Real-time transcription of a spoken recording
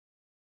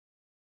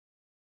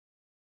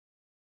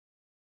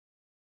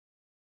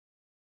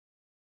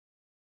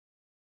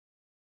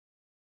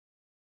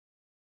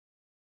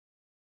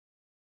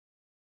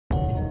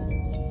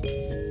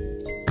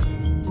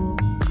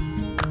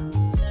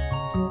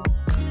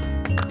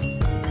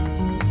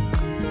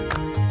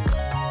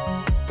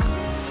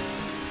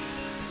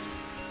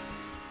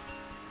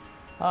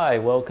Hi,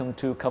 welcome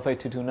to Cafe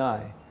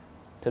 229.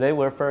 Today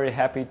we're very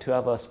happy to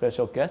have a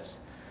special guest,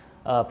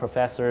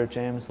 Professor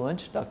James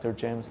Lynch, Dr.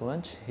 James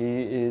Lynch.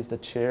 He is the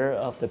chair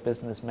of the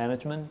Business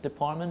Management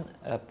Department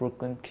at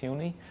Brooklyn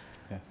CUNY.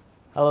 Yes.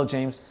 Hello,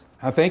 James.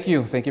 Thank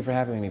you. Thank you for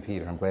having me,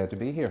 Peter. I'm glad to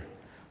be here.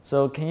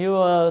 So can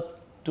you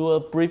do a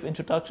brief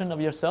introduction of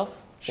yourself?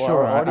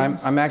 Sure.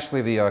 I'm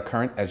actually the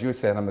current, as you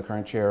said, I'm the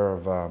current chair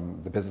of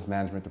the Business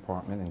Management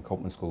Department in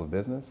Copeman School of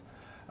Business.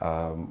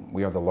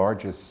 We are the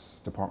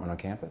largest department on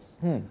campus.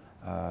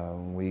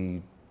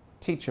 We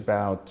teach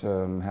about,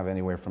 have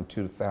anywhere from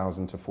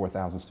 2,000 to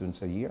 4,000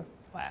 students a year.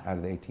 Wow. Out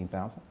of the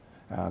 18,000.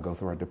 Go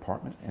through our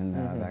department in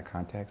that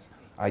context.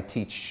 I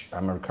teach,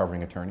 I'm a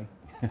recovering attorney.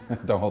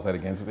 Don't hold that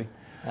against me.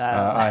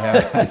 I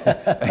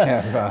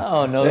have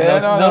oh, no,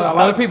 a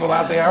lot of people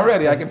out there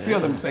already. I can feel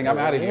them saying, I'm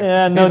out of here.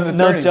 Yeah,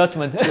 no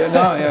judgment.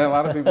 A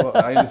lot of people,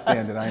 I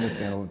understand it. I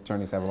understand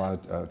attorneys have a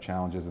lot of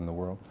challenges in the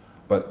world.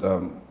 But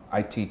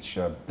I teach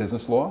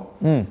business law,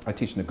 I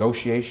teach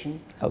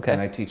negotiation,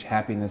 and I teach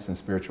happiness and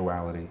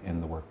spirituality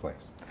in the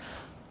workplace.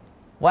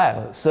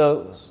 Wow,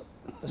 so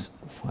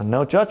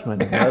no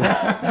judgment.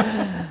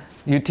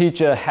 You teach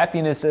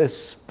happiness as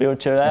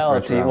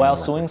spirituality while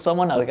suing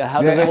someone? Like,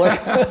 how does it work?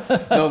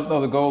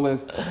 No, the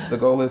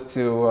goal is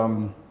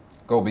to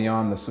go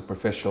beyond the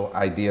superficial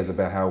ideas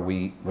about how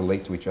we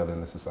relate to each other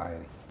in the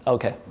society.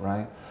 Okay.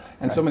 Right?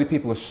 And so many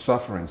people are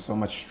suffering so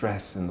much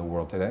stress in the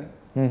world today.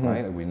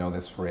 Right? We know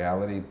this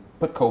reality.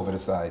 Put COVID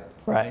aside.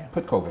 Right.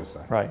 Put COVID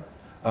aside. Right.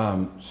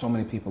 So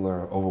many people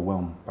are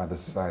overwhelmed by the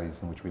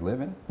societies in which we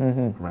live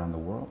in around the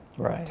world.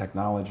 Right.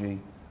 Technology,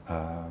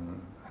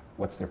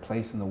 what's their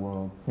place in the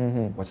world,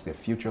 what's their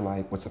future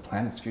like, what's the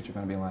planet's future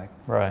going to be like.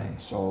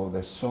 Right. So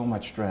there's so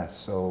much stress.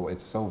 So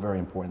it's so very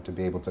important to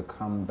be able to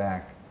come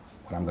back,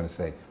 what I'm going to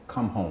say,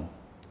 come home.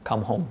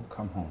 Come home.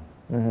 Come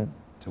home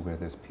to where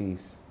there's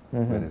peace,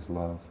 where there's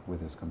love, where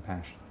there's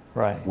compassion.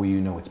 Right. Where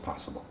you know it's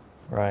possible.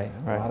 Right,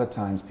 right. A lot of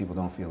times people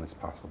don't feel it's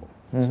possible.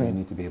 So you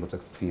need to be able to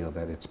feel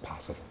that it's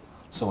possible.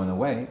 So in a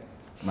way,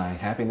 my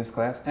happiness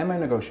class and my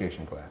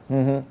negotiation class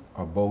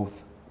are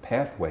both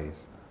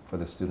pathways for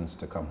the students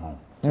to come home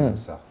to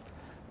themselves.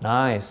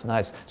 Nice,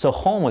 nice. So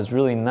home is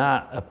really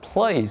not a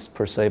place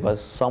per se, but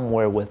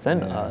somewhere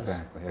within us.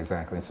 Exactly,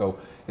 exactly. And so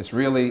it's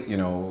really, you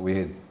know, we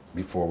had,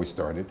 before we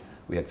started,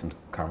 we had some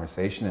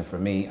conversation, and for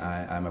me,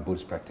 I'm a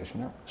Buddhist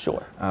practitioner.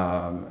 Sure.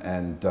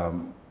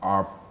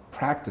 Our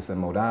practice and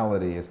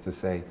modality is to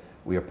say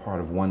we are part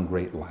of one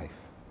great life.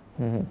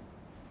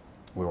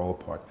 We're all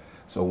part.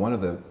 So one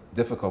of the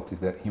difficulties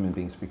that human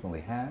beings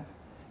frequently have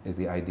is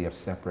the idea of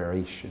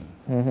separation.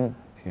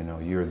 You know,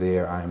 you're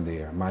there, I'm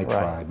there, my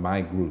tribe, my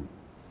group,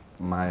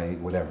 my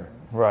whatever.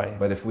 Right.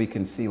 But if we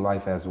can see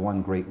life as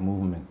one great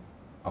movement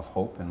of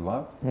hope and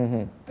love,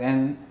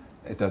 then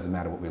it doesn't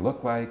matter what we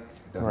look like,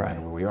 it doesn't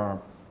matter where we are,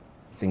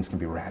 things can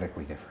be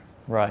radically different.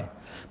 Right.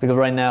 Because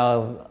right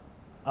now,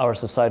 our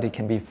society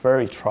can be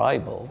very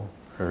tribal.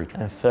 Very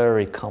tribal. And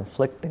very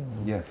conflicting.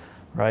 Yes.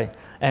 Right.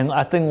 And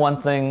I think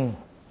one thing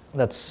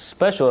that's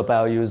special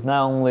about you is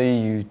not only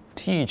you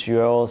teach,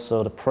 you're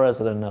also the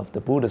president of the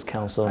Buddhist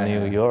Council of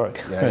New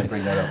York. Yeah, I didn't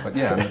bring that up, but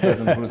yeah, I'm the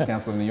president of the Buddhist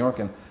Council of New York,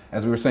 and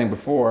as we were saying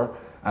before,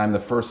 I'm the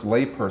first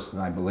lay person,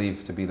 I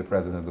believe, to be the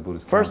president of the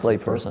Buddhist Council. First lay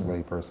person. First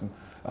lay person.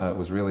 It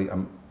was really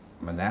a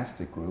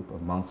monastic group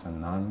of monks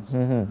and nuns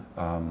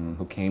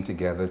who came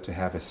together to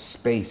have a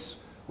space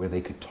where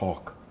they could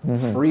talk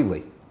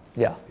freely,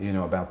 you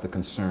know, about the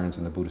concerns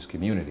in the Buddhist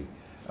community.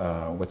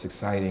 What's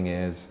exciting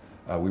is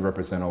we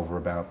represent over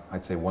about,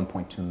 I'd say,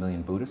 1.2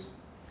 million Buddhists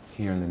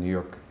here in the New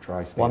York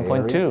tri-state area.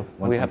 1.2.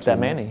 We have that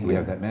many here. We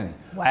have that many.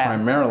 Wow.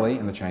 Primarily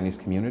in the Chinese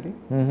community.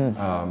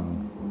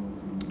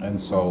 And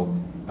so,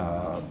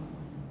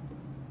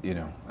 you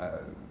know,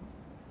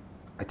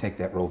 I take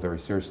that role very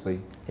seriously.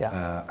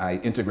 Yeah. I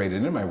integrate it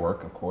into my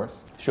work, of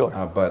course. Sure.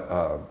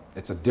 But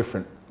it's a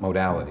different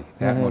modality.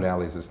 That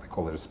modality is, I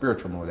call it a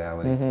spiritual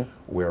modality,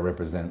 where I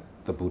represent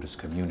the Buddhist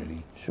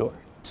community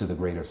to the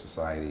greater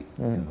society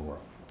in the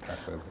world.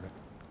 That's what I look at.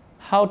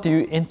 How do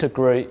you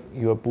integrate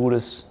your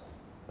Buddhist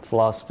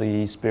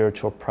philosophy,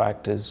 spiritual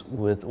practice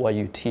with what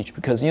you teach?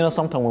 Because, you know,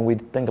 sometimes when we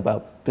think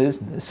about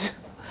business,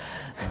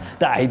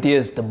 the idea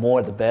is the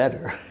more the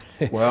better.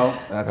 Well,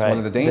 that's one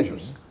of the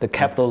dangers. The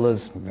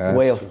capitalist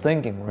way of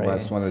thinking, right? Well,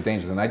 that's one of the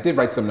dangers. And I did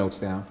write some notes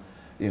down,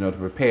 you know, to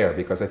prepare,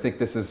 because I think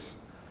this is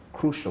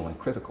crucial and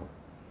critical.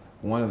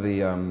 One of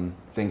the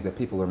things that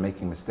people are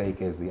making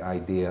mistake is the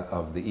idea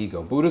of the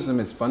ego. Buddhism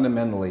is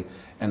fundamentally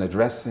an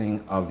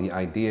addressing of the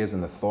ideas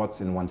and the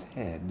thoughts in one's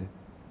head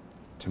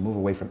to move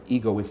away from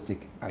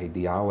egoistic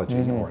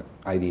ideology or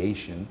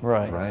ideation,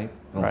 right?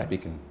 I don't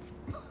speak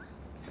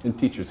in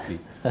teacher speak,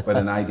 but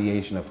an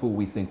ideation of who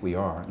we think we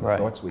are and the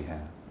thoughts we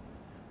have,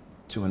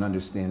 to an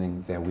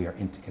understanding that we are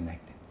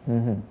interconnected.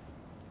 You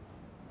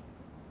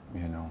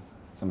know,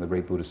 some of the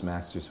great Buddhist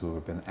masters who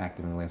have been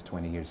active in the last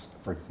 20 years,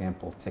 for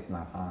example, Thich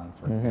Nhat Hanh,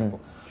 for example,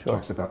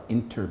 talks about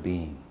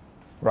interbeing.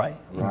 Right.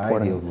 Right?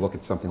 Important. He'll look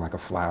at something like a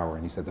flower,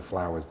 and he said the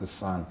flower is the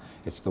sun,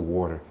 it's the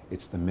water,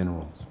 it's the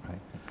minerals, right?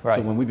 Right.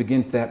 So when we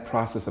begin that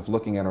process of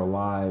looking at our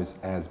lives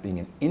as being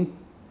an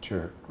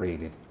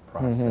integrated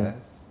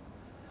process,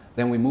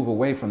 then we move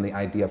away from the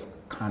idea of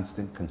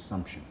constant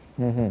consumption.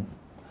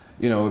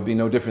 You know, it would be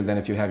no different than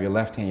if you have your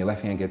left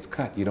hand gets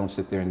cut. You don't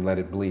sit there and let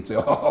it bleed. Say,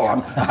 oh,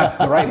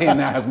 the right hand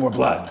now has more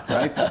blood,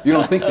 right? You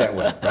don't think that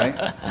way, right?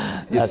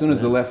 As soon as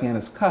the left hand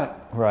is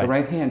cut, the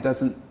right hand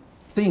doesn't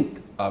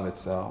think of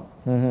itself.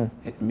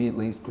 It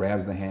immediately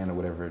grabs the hand or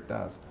whatever it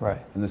does.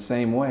 Right. In the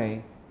same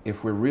way,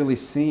 if we're really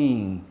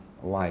seeing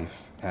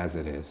life as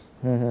it is,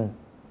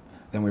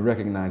 then we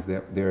recognize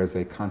that there is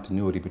a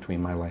continuity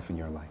between my life and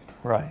your life.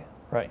 Right,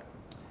 right.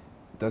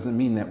 It doesn't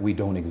mean that we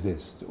don't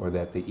exist or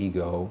that the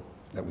ego,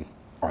 that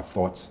our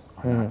thoughts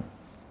are not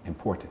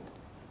important,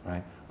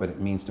 right? But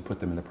it means to put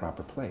them in the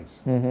proper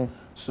place.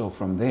 So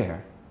from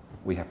there,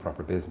 we have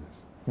proper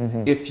business.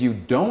 If you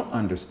don't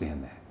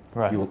understand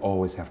that, you will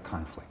always have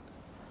conflict.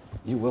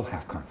 You will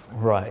have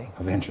conflict. Right.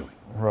 Eventually.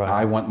 Right.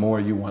 I want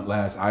more, you want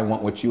less. I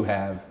want what you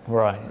have.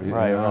 Right,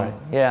 right.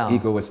 Yeah.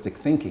 Egoistic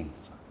thinking.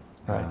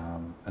 Right.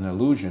 An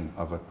illusion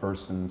of a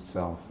person,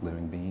 self,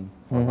 living being,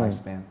 or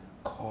lifespan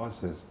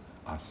causes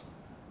us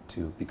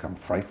to become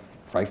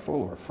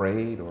frightful or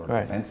afraid or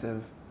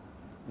offensive.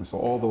 And so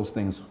all those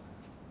things,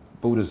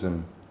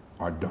 Buddhism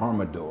are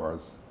Dharma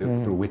doors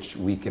through which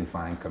we can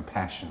find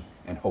compassion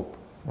and hope.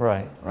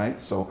 Right. Right?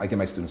 So I give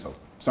my students hope.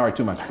 Sorry,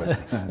 too much,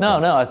 but...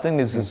 No, I think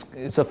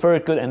it's a very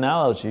good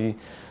analogy.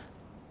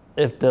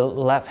 If the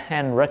left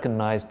hand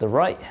recognizes the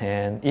right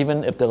hand,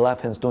 even if the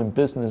left hand is doing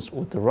business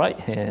with the right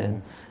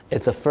hand,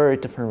 it's a very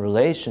different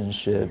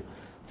relationship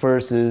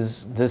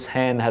versus this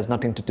hand has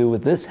nothing to do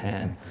with this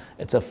hand.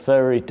 It's a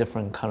very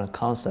different kind of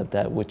concept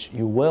that which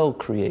you will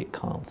create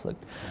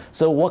conflict.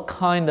 So what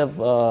kind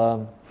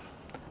of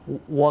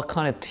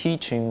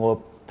teaching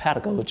or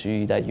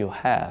pedagogy that you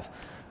have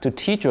to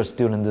teach your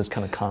student this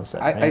kind of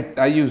concept?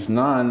 I use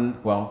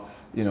well,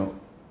 you know,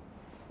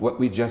 what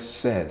we just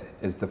said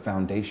is the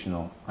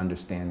foundational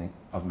understanding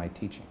of my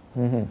teaching.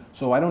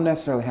 So I don't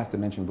necessarily have to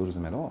mention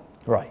Buddhism at all.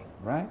 Right.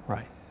 Right?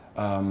 Right.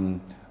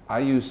 I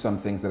use some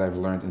things that I've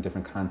learned in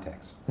different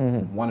contexts.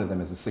 One of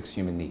them is the 6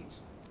 human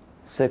needs.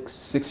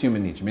 Six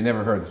human needs. You may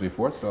never heard this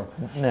before, so.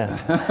 No.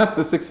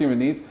 The 6 human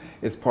needs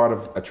is part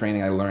of a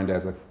training I learned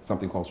as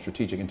something called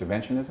strategic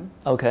interventionism.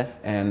 Okay.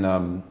 And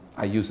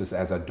I use this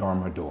as a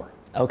Dharma door.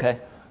 Okay.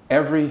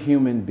 Every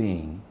human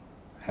being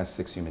has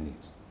 6 human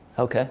needs.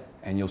 Okay.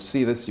 And you'll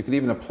see this, you could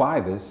even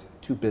apply this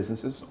to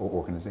businesses or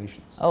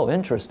organizations. Oh,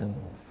 interesting.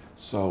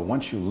 So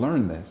once you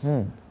learn this,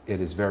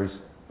 it is very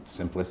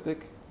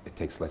simplistic. It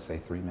takes, let's say,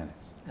 3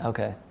 minutes.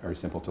 Okay. Very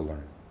simple to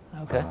learn.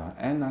 Okay.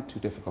 And not too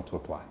difficult to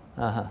apply.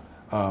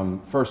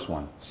 First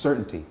one,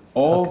 certainty.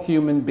 All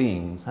human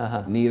beings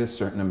need a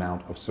certain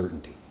amount of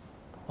certainty.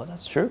 Well,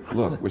 that's true.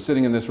 Look, we're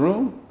sitting in this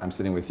room. I'm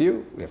sitting with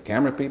you. We have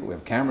camera people. We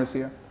have cameras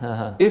here.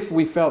 If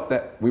we felt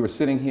that we were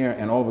sitting here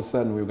and all of a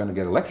sudden we were going to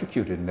get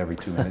electrocuted in every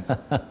 2 minutes,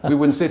 we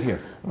wouldn't sit here.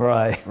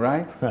 Right.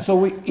 Right?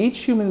 So each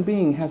human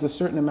being has a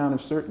certain amount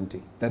of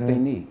certainty that they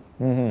need.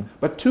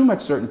 But too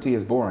much certainty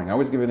is boring. I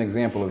always give an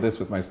example of this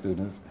with my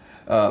students.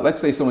 Let's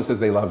say someone says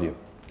they love you.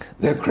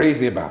 They're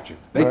crazy about you.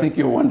 They think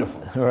you're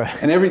wonderful.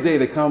 And every day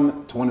they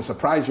come to want to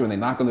surprise you and they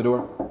knock on the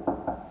door.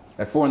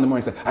 At 4 in the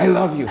morning, say, I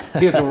love you,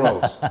 here's a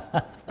rose.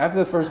 After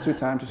the first 2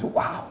 times, you say,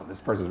 wow, this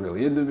person's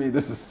really into me,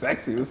 this is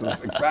sexy, this is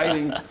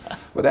exciting.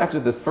 But after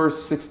the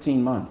first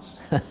 16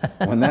 months,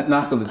 when that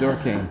knock on the door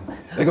came,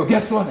 they go,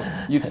 guess what?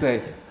 You'd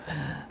say,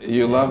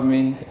 you love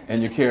me,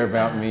 and you care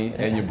about me,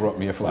 and you brought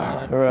me a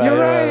flower. Right, you're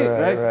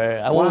right.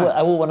 I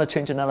will want to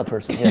change another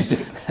person.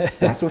 Yeah.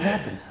 That's what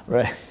happens.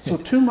 Right. So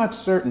too much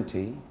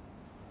certainty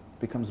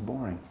becomes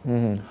boring.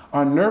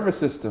 Our nervous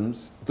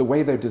systems, the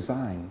way they're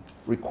designed,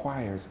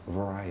 requires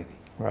variety.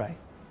 Right.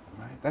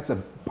 Right. That's a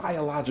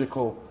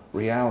biological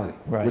reality.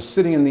 Right. We're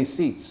sitting in these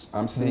seats.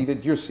 I'm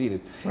seated, you're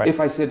seated. Right. If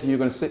I said to you, you're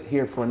going to sit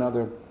here for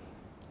another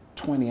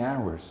 20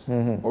 hours,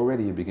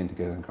 already you begin to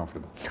get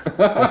uncomfortable.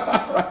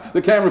 Right?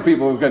 The camera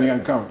people is getting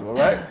uncomfortable,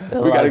 right?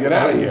 We got to get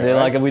out of here. They're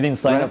like, we didn't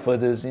sign up for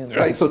this. You know?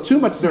 Right. So too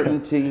much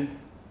certainty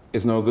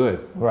is no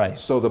good. Right.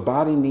 So the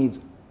body needs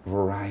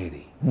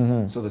variety.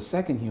 So the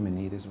second human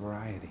need is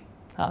variety.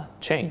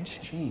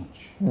 Change.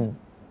 Change.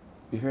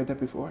 You heard that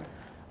before?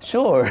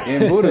 Sure.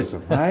 In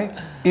Buddhism, right?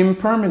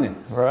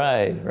 Impermanence.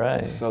 Right,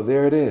 right. So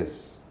there it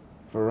is.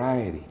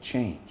 Variety,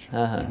 change.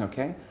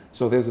 Okay?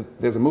 So there's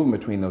a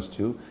movement between those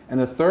two. And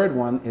the third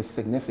one is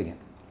significant.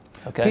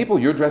 Okay. People,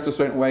 you're dressed a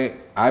certain way.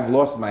 I've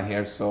lost my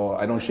hair, so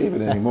I don't shave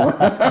it anymore.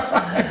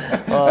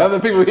 Well, other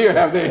people here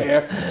have their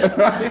hair.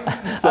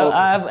 Right? So,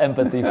 I have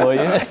empathy for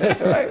you.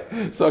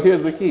 Right? So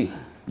here's the key.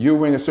 You're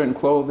wearing a certain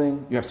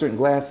clothing, you have certain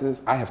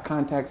glasses, I have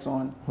contacts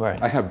on,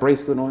 I have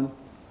bracelet on,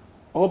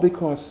 all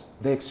because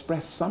they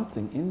express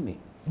something in me.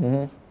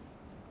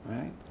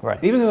 Right?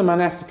 Right. Even in the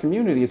monastic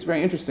community, it's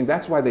very interesting.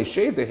 That's why they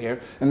shave their hair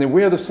and they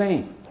wear the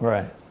same.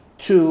 Right.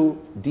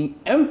 To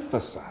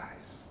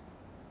de-emphasize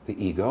the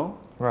ego.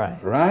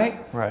 Right. Right?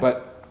 Right.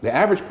 But the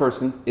average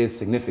person is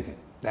significant.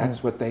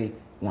 That's what they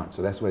want.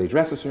 So that's why they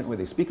dress a certain way,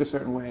 they speak a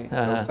certain way,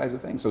 those types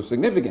of things. So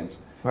significance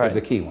is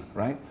a key one,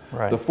 right?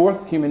 The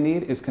fourth human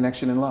need is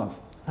connection and love.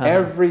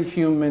 Every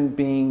human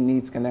being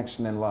needs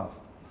connection and love.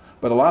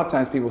 But a lot of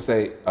times people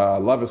say,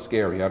 love is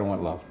scary, I don't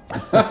want love.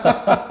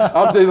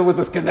 I'll deal with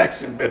this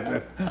connection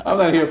business. I'm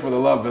not here for the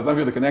love business, I'm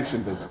here for the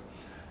connection business.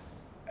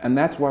 And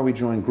that's why we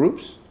join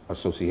groups,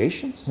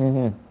 associations.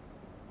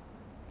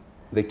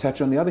 They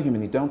touch on the other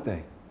human need, don't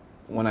they?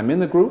 When I'm in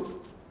the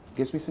group, it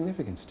gives me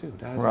significance too,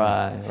 doesn't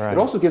it? It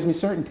also gives me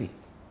certainty.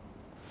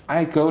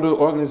 I go to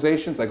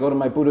organizations, I go to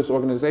my Buddhist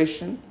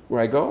organization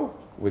where I go,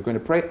 we're going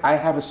to pray. I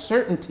have a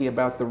certainty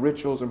about the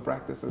rituals and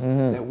practices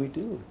that we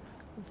do.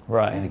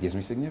 And it gives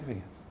me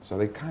significance. So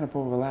they kind of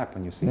overlap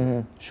when you see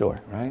that. Sure.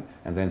 Right?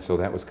 And then so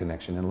that was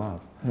connection and love.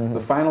 The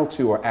final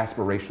two are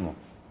aspirational.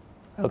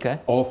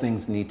 All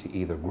things need to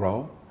either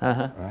grow,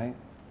 right?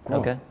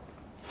 Grow.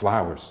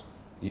 Flowers,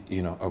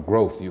 you know, a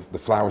growth. The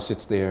flower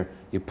sits there,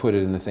 you put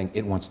it in the thing,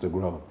 it wants to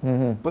grow.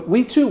 But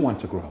we too want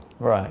to grow.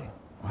 Right.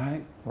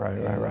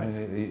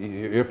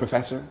 You're a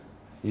professor,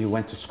 you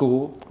went to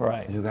school,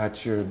 you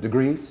got your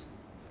degrees,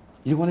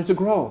 you wanted to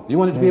grow, you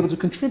wanted to be able to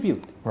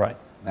contribute.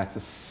 That's the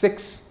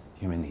sixth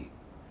human need,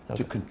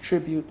 to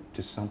contribute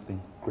to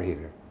something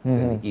greater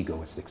than the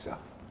egoistic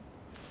self.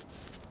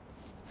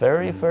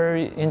 Very,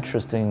 very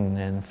interesting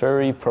and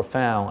very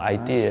profound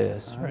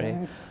ideas,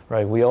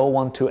 right? We all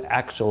want to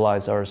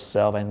actualize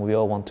ourselves and we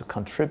all want to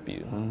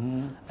contribute.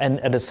 And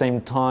at the same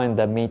time,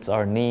 that meets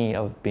our need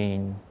of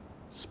being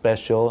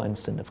special and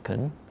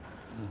significant.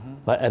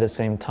 But at the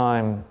same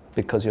time,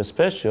 because you're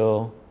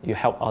special, you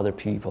help other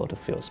people to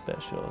feel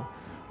special,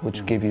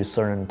 which give you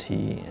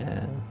certainty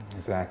and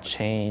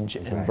change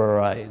and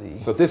variety.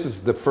 So this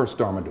is the first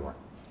Dharma door.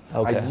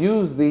 I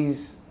use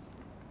these,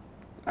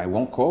 I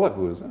won't call it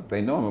Buddhism.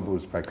 They know I'm a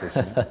Buddhist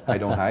practitioner. I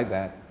don't hide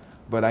that.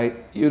 But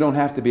you don't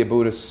have to be a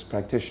Buddhist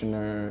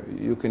practitioner.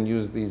 You can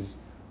use these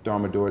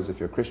Dharma doors if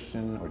you're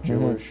Christian or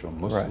Jewish or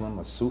Muslim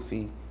or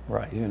Sufi,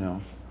 you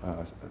know,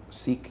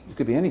 Sikh. You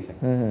could be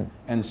anything.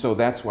 And so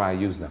that's why I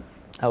use them.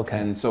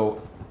 And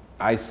so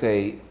I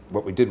say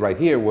what we did right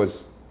here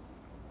was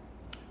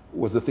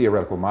the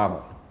theoretical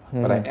model.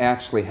 But I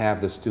actually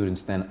have the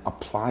students then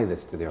apply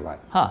this to their life.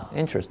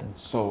 Interesting.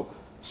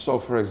 So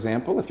for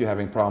example, if you're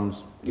having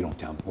problems, you don't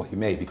tell them, well, you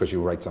may because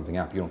you write something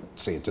up, you don't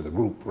say it to the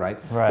group, right?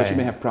 But you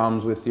may have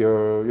problems with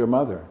your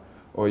mother,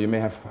 or you may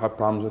have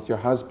problems with your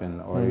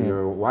husband, or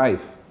your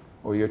wife,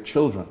 or your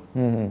children.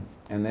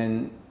 And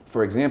then,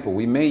 for example,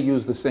 we may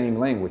use the same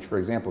language. For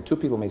example, two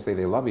people may say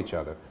they love each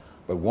other,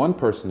 but one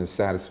person is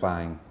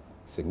satisfying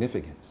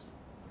significance.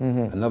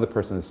 Another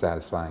person is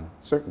satisfying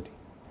certainty.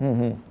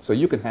 So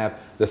you can have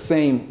the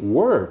same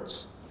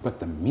words, but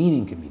the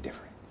meaning can be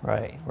different.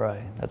 Right,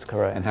 that's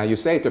correct. And how you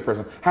say it to a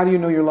person, how do you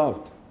know you're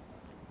loved?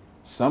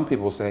 Some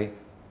people say,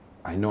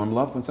 I know I'm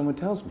loved when someone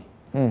tells me.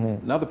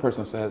 Another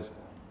person says,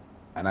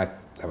 and I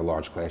have a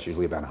large class,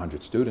 usually about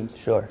 100 students.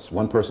 So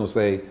one person will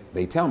say,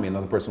 they tell me.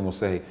 Another person will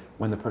say,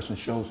 when the person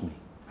shows me.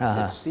 I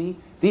said, see,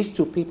 these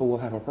two people will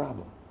have a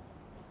problem.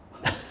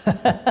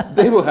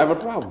 They will have a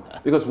problem.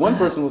 Because one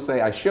person will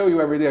say, I show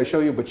you every day, I show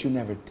you, but you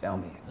never tell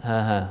me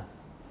it.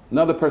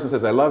 Another person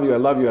says, I love you, I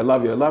love you, I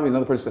love you, I love you.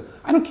 Another person says,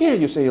 I don't care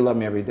you say you love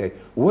me every day.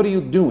 What are you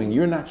doing?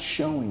 You're not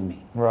showing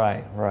me.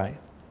 Right.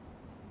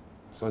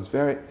 So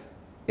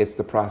it's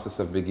the process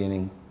of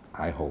beginning,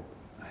 I hope,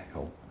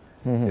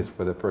 is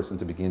for the person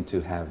to begin to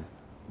have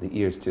the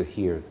ears to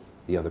hear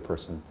the other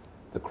person,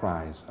 the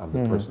cries of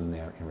the person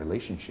they're in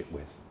relationship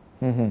with,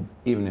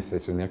 even if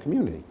it's in their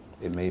community.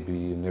 It may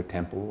be in their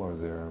temple or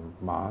their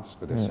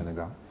mosque or their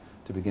synagogue,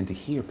 to begin to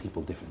hear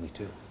people differently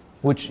too.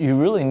 Which you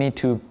really need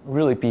to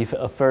really be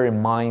a very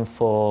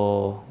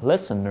mindful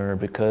listener,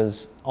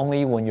 because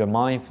only when you're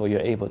mindful, you're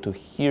able to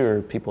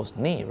hear people's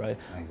need, right?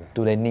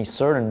 Do they need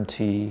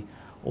certainty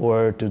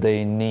or do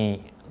they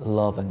need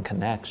love and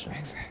connection?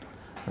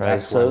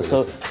 Right. So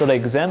the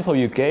example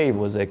you gave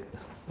was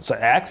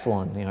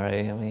excellent,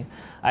 right? I mean,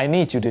 I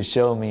need you to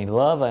show me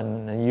love,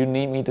 and you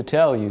need me to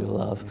tell you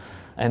love.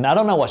 And I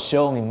don't know what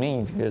showing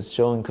means, because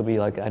showing could be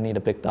like, I need a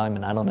big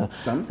diamond. I don't know.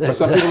 For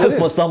some people it is.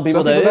 For some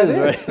people that is,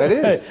 right? That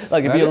is.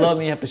 Like if you love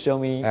me, you have to show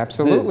me this,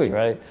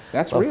 right?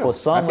 That's real. For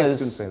some, I've had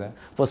students say that.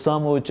 For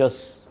some who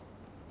just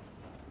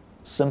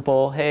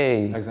simple,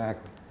 hey,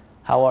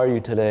 how are you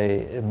today?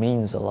 It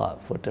means a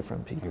lot for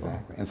different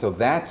people. And so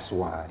that's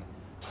why,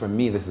 for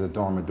me, this is a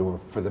Dharma door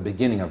for the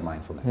beginning of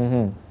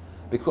mindfulness.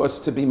 Because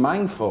to be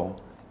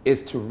mindful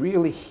is to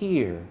really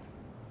hear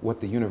what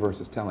the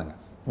universe is telling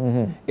us.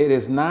 It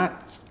is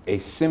not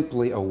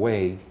simply a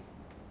way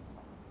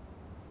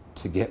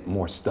to get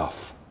more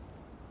stuff,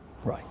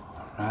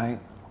 right?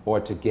 Or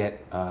to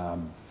get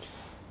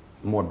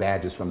more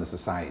badges from the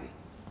society,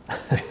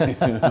 you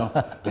know,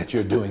 that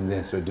you're doing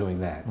this or doing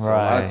that.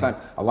 So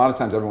a lot of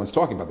times everyone's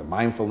talking about the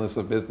mindfulness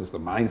of business, the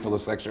mindful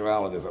of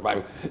sexuality.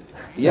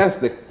 Yes,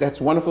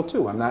 that's wonderful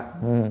too. I'm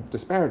not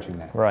disparaging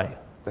that.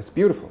 That's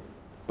beautiful,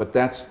 but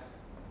that's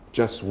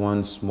just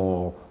one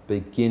small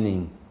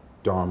beginning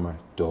Dharma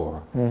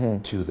door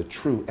to the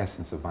true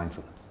essence of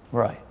mindfulness.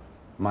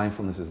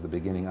 mindfulness is the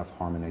beginning of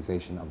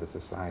harmonization of the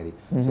society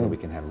so that we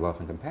can have love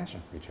and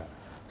compassion for each other.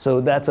 So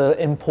that's an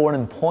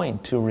important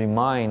point to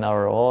remind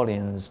our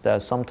audience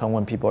that sometimes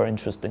when people are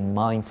interested in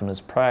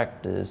mindfulness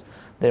practice,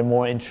 they're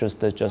more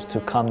interested just to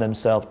calm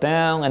themselves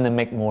down and then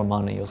make more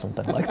money or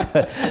something like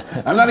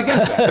that. I'm not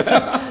against that.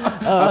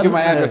 I'll give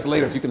my address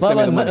later so you can send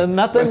me the money.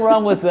 Nothing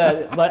wrong with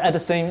that, but at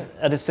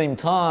the same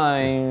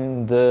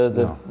time,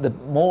 the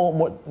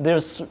more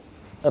there's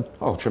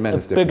a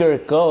tremendous bigger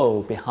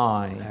goal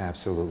behind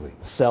absolutely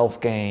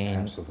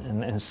self-gain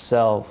and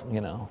self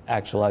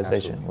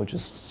actualization, absolutely. which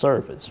is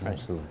service, right?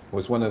 Absolutely. It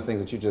was one of the things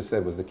that you just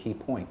said was the key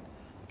point.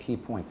 Key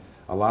point.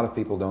 A lot of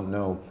people don't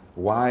know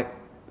why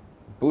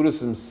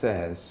Buddhism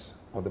says,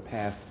 or the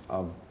path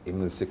of even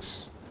the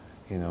six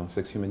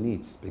human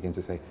needs begins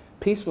to say,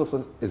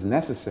 peacefulness is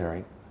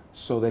necessary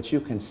so that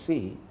you can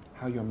see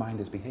how your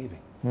mind is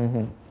behaving.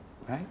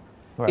 Right?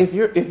 If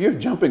you're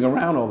jumping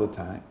around all the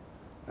time,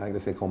 like they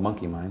say, called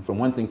monkey mind, from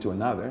one thing to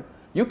another,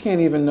 you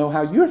can't even know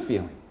how you're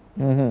feeling.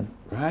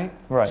 Right?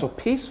 So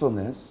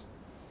peacefulness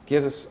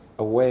gives us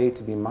a way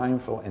to be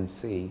mindful and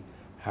see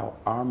how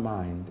our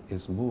mind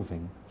is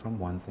moving from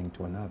one thing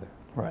to another.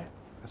 Right.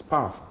 That's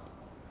powerful.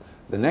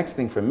 The next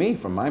thing for me,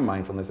 from my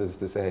mindfulness, is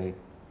to say,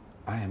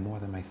 I am more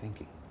than my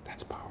thinking.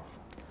 That's powerful.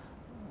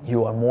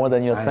 You are more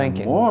than your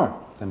thinking. I am more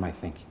than my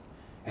thinking.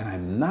 And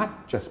I'm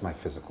not just my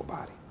physical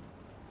body.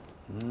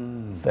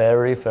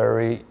 Very,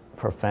 very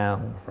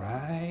profound.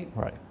 Right?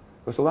 Right.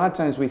 Because a lot of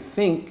times we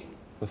think,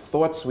 the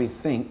thoughts we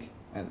think,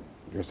 and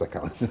you're a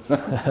psychologist,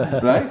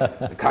 right?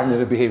 The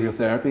cognitive behavioral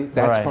therapy,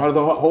 that's part of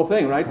the whole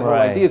thing, right? The whole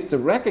idea is to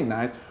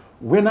recognize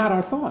we're not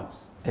our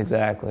thoughts.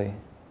 Exactly.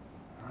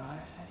 Right?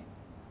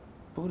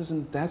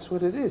 Buddhism, that's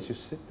what it is. You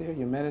sit there,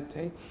 you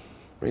meditate,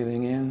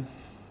 breathing in,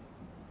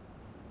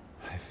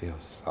 I feel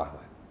solid.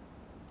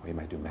 Or you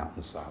might do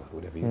mountain solid,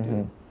 whatever you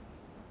do.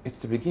 It's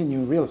to begin, you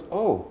realize,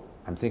 oh,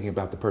 I'm thinking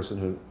about the person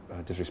who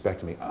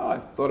disrespected me. Oh, I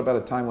thought about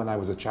a time when I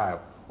was a child.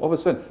 All of a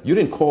sudden, you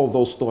didn't call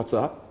those thoughts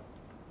up.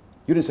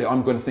 You didn't say, oh,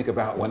 I'm going to think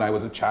about when I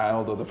was a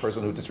child or the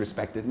person who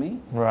disrespected me.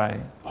 Right.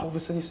 All of a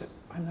sudden you said,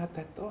 I'm not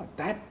that thought.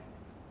 That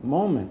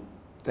moment,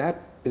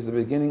 that is the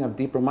beginning of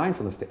deeper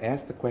mindfulness, to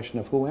ask the question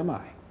of who am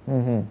I?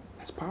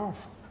 That's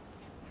powerful.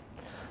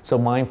 So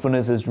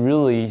mindfulness is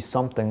really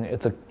something,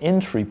 it's an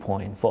entry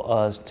point for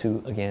us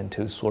to, again,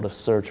 to sort of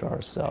search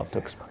ourselves, to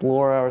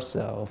explore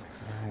ourselves,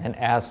 and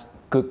ask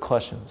good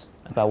questions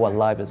about what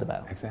life is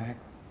about. Exactly.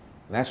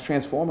 And that's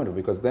transformative,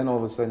 because then all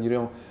of a sudden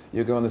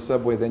you go on the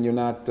subway, then you're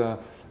not,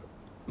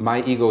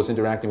 my ego is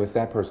interacting with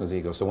that person's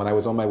ego. So when I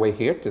was on my way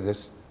here to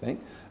this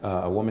thing,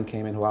 a woman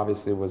came in who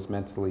obviously was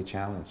mentally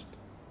challenged.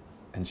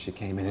 And she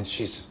came in and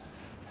she's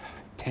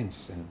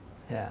tense, and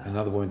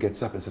another woman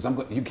gets up and says,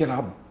 you get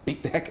out,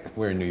 beat the heck.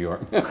 We're in New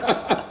York.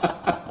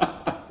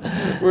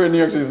 We're in New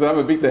York. She says, I'm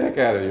going to beat the heck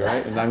out of you,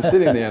 right? And I'm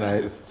sitting there and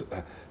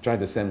I tried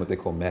to send what they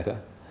call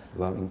metta,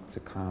 loving to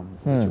calm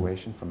the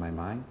situation from my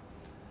mind.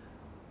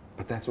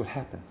 But that's what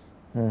happens.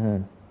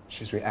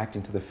 She's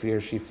reacting to the fear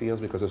she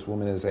feels because this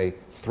woman is a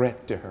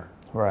threat to her.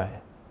 Right.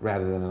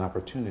 Rather than an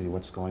opportunity,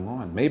 what's going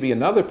on. Maybe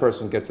another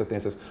person gets up there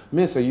and says,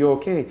 Miss, are you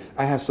okay?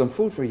 I have some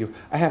food for you.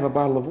 I have a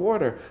bottle of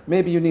water.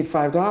 Maybe you need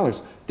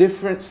 $5.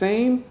 Different,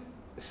 same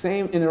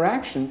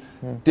interaction,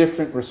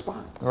 different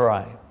response.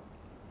 Right.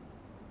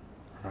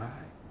 Right.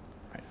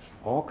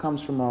 All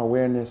comes from our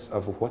awareness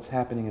of what's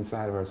happening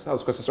inside of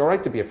ourselves, because it's all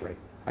right to be afraid.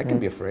 I can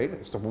be afraid.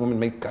 If some woman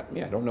may cut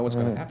me, I don't know what's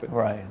going to happen.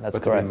 Right, that's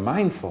correct. But to be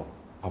mindful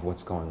of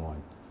what's going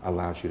on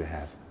allows you to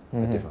have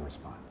a different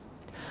response.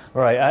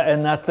 Right,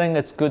 and I think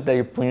it's good that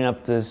you bring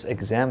up this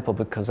example,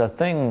 because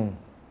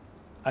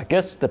I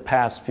guess the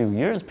past few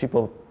years,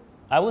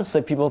 I would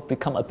say people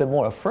become a bit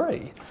more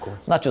afraid. Of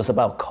course. Not just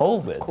about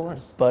COVID. Of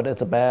course. But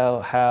it's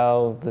about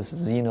how this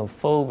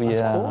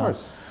xenophobia, of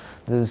course,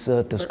 this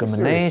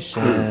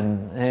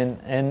discrimination,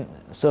 and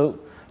so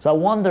I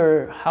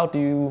wonder, how do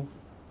you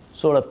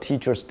sort of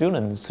teach your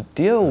students to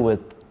deal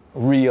with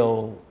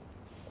real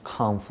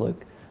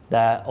conflict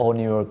that all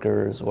New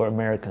Yorkers or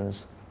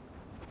Americans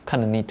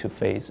kind of need to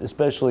face,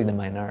 especially the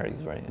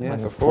minorities, right?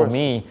 Yes, like, of course. For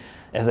me,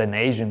 as an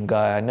Asian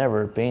guy, I've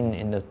never been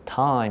in the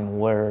time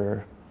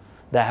where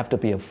I have to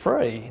be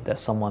afraid that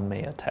someone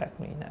may attack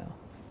me now.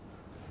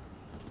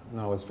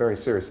 No, it's a very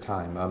serious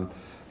time.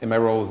 In my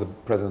role as the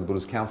president of the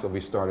Buddhist Council, we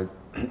started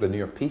the New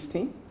York Peace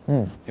Team,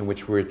 in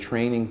which we're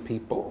training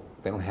people.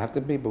 They don't have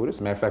to be Buddhist.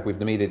 As a matter of fact, we've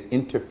made it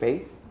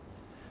interfaith.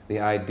 The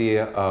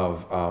idea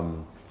of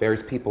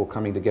various people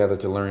coming together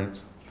to learn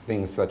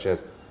things such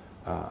as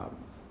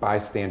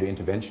bystander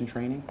intervention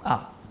training,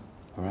 all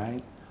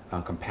right,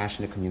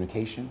 compassionate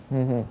communication.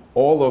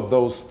 All of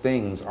those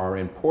things are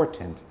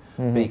important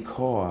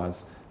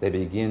because they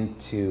begin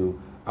to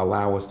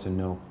allow us to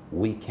know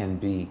we can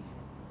be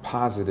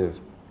positive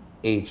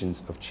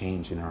agents of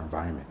change in our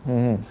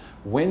environment.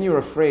 When you're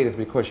afraid, it's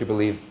because you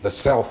believe the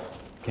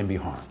self can be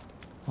harmed.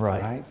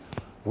 Right.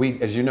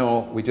 We, as you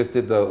know, we just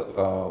did there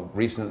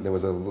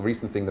was a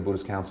recent thing the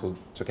Buddhist Council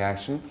took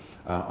action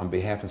on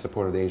behalf and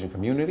support of the Asian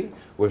community,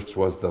 which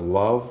was the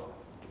love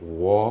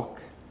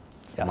walk,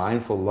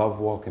 mindful love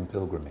walk and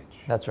pilgrimage.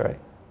 That's right.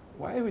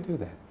 Why do we do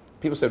that?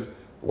 People said,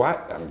 why,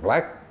 I'm a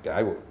black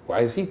guy, why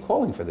is he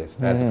calling for this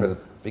as the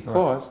president?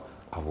 Because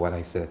of what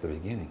I said at the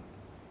beginning.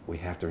 We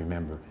have to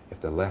remember, if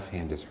the left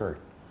hand is hurt,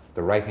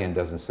 the right hand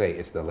doesn't say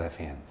it's the left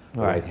hand.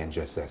 The right hand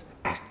just says,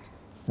 act.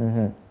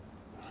 Right?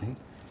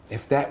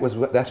 If that's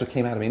what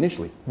came out of me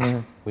initially,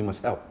 act. We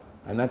must help.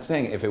 I'm not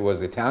saying if it was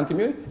the Italian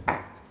community,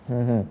 act.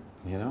 You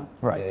know?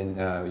 Right.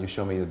 And you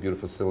show me the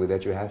beautiful facility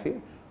that you have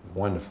here.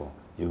 Wonderful.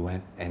 You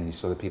went and you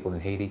saw the people in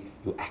Haiti,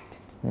 you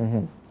acted.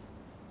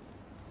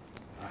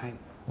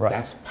 Right?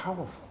 That's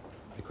powerful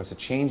because it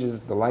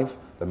changes the life,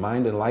 the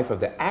mind and life of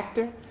the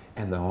actor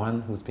and the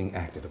one who's being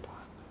acted upon.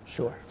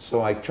 Sure.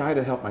 So I try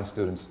to help my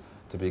students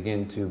to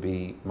begin to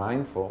be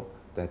mindful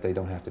that they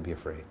don't have to be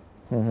afraid,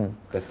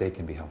 that they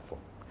can be helpful.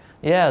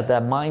 Yeah,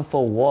 that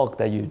mindful walk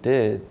that you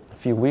did a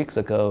few weeks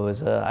ago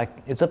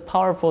it's a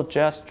powerful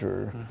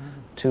gesture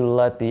to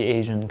let the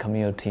Asian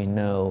community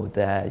know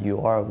that you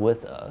are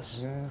with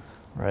us. Yes.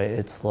 Right?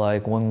 It's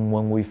like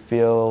when we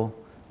feel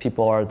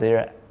people are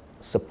there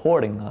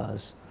supporting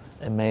us,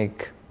 it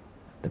make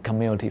the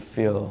community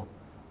feel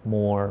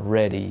more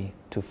ready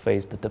to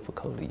face the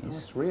difficulties. Oh,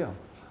 it's real.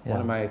 Yeah.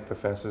 One of my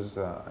professors,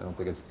 I don't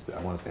think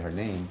I want to say her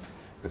name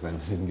because I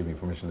didn't give me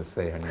permission to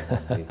say her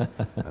name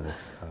on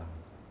this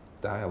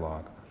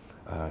dialogue.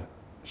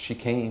 She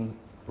came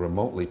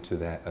remotely to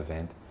that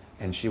event,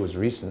 and she was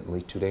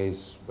recently, 2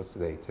 days, what's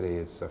today? Today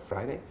is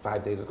Friday,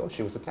 5 days ago,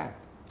 she was attacked.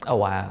 Oh,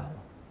 wow.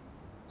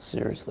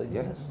 Seriously?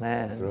 Yes.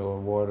 Man. Threw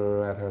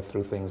water at her,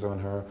 threw things on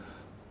her.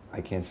 I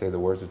can't say the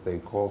words that they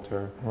called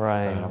her.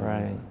 Right,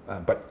 right.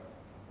 But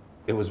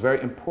it was very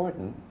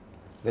important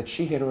that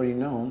she had already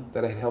known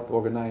that I had helped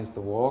organize the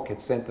walk, had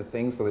sent the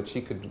things so that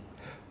she could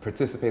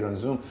participate on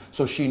Zoom.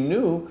 So she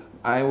knew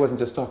I wasn't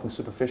just talking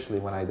superficially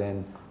when I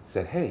then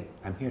said, hey,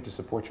 I'm here to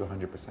support you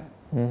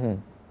 100%.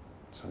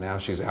 So now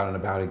she's out and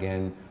about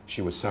again.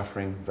 She was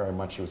suffering very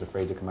much. She was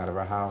afraid to come out of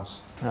her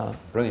house. Oh.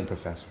 Brilliant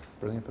professor,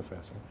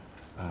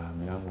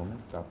 young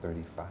woman, about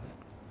 35.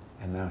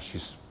 And now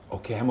she's,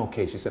 okay, I'm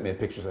okay. She sent me a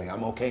picture saying,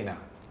 I'm okay now.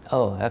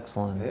 Oh,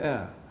 excellent.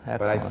 Yeah, Excellent.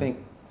 but I think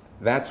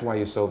that's why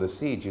you sow the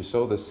seeds. You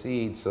sow the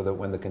seeds so that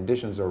when the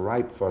conditions are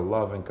ripe for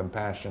love and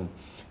compassion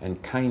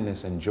and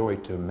kindness and joy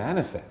to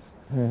manifest,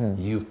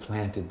 you've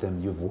planted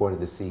them, you've watered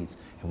the seeds.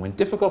 And when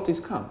difficulties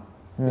come,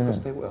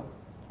 because they will,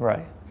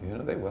 right? you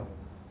know they will,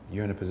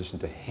 you're in a position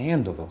to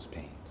handle those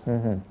pains.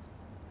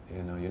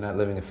 You know, you're not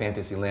living in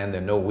fantasy land,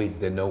 there are no weeds,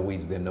 there are no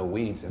weeds, there are no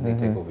weeds, and they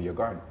take over your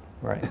garden.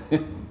 Right.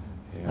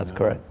 That's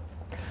correct.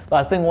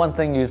 But I think one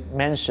thing you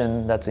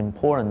mentioned that's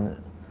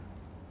important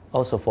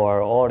also for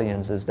our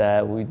audience is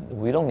that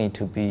we don't need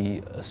to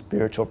be a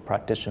spiritual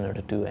practitioner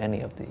to do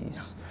any of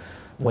these.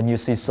 When you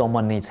see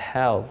someone needs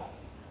help,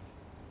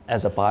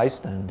 as a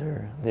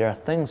bystander, there are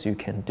things you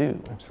can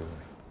do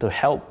to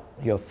help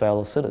your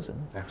fellow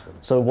citizen.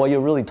 Absolutely. So what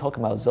you're really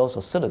talking about is also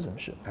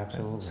citizenship.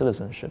 Absolutely. Right?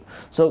 Citizenship.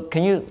 So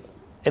can you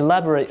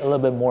elaborate a little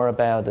bit more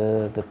about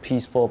the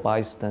peaceful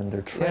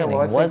bystander training? Yeah,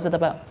 well, what is it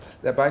about?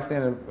 That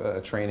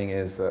bystander training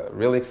is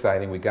really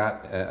exciting. We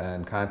got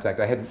in contact.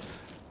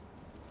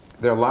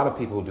 There are a lot of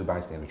people who do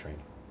bystander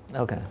training.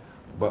 Okay.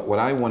 But what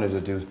I wanted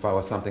to do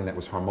was something that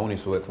was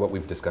harmonious with what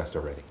we've discussed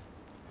already.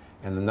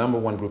 And the number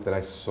one group that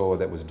I saw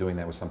that was doing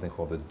that was something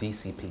called the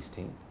DC Peace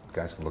Team. You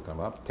guys can look them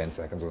up, 10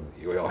 seconds.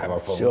 We all have our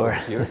phones on the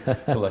computer.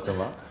 You look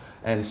them up.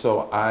 And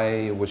so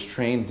I was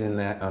trained in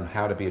that on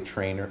how to be a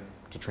trainer,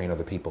 to train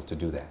other people to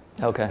do that.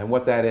 Okay. And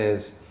what that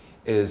is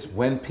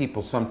when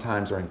people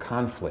sometimes are in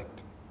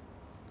conflict,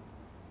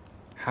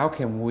 how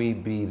can we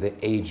be the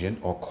agent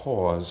or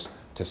cause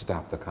to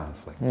stop the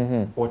conflict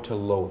or to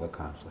lower the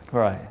conflict?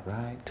 Right.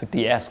 Right? To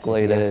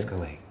de-escalate it.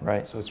 De-escalate.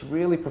 Right. So it's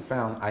really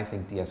profound, I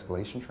think,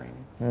 de-escalation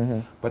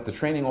training. But the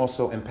training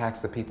also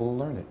impacts the people who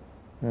learn it.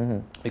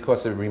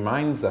 Because it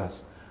reminds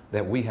us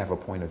that we have a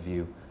point of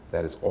view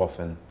that is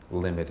often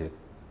limited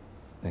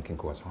and can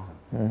cause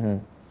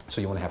harm. So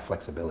you want to have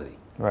flexibility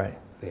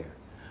there.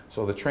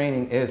 So the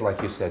training is,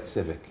 like you said,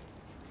 civic.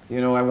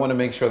 You know, I want to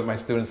make sure that my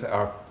students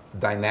are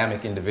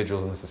dynamic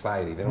individuals in the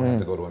society. They don't have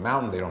to go to a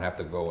mountain. They don't have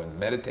to go and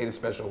meditate a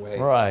special way.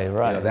 Right. You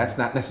know, that's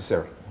not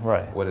necessary.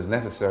 Right. What is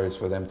necessary is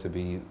for them to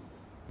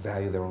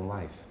value their own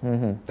life.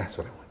 That's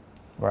what I want.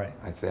 Right.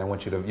 I'd say, I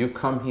want you to, you've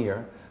come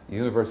here, the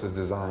universe is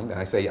designed, and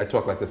I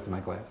talk like this to my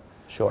class.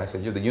 Sure. I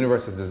said, the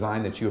universe is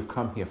designed that you have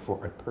come here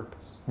for a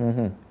purpose.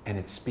 And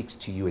it speaks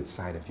to you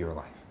inside of your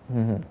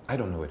life. I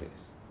don't know what it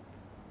is,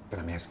 but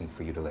I'm asking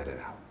for you to let it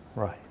out.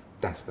 Right.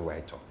 That's the way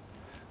I talk.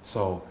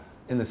 So,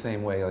 in the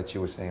same way that you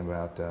were saying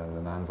about the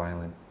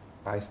nonviolent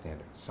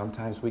bystander,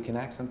 sometimes we can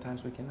act,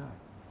 sometimes we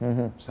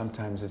cannot.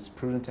 Sometimes it's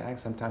prudent to act,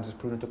 sometimes it's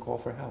prudent to call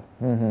for help.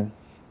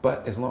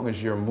 But as long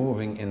as you're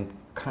moving in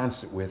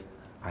concert with,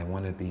 I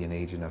want to be an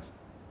agent of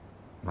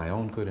my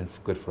own good and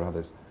good for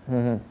others,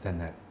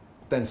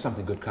 then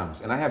something good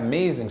comes. And I have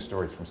amazing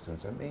stories from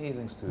students,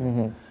 amazing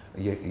students.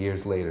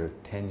 Years later,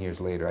 10 years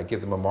later, I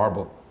give them a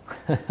marble.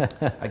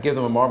 I give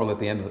them a marble at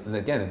the end, and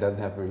again, it doesn't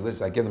have to be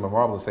religious. I give them a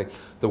marble and say,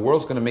 the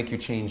world's going to make you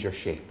change your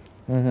shape.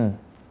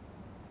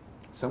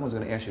 someone's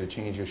going to ask you to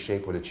change your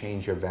shape or to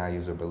change your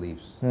values or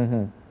beliefs.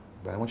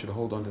 But I want you to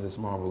hold on to this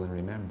marble and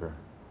remember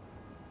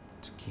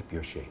to keep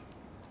your shape.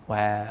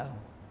 Wow.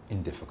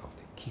 In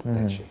difficulty. Keep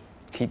that shape.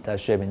 Keep that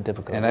shape in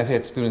difficulty. And I've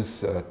had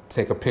students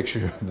take a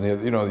picture,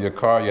 you know, your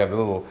car, you have the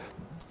little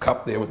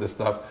cup there with the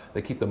stuff.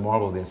 They keep the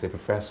marble there and say,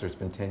 Professor, it's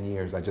been 10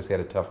 years. I just had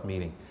a tough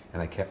meeting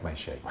and I kept my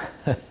shape.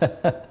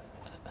 Right?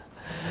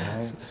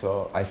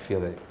 So I feel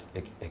that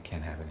it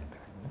can have an impact.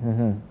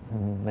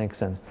 Makes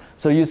sense.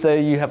 So you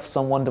say you have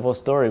some wonderful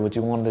story. Would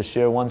you want to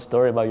share one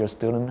story about your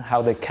student,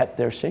 how they kept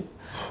their shape?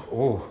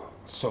 Oh,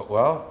 so,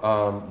 well,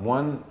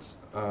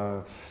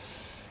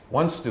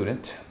 one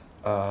student,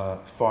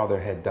 father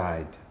had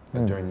died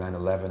during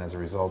 9/11 as a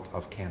result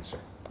of cancer.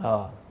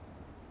 Oh.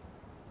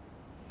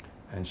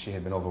 And she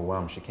had been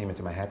overwhelmed. She came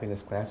into my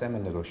happiness class and my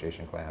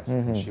negotiation class,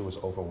 and she was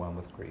overwhelmed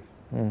with grief.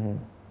 And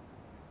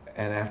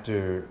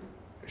after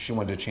she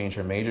wanted to change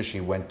her major, she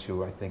went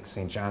to, I think,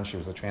 St. John's. She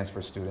was a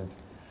transfer student.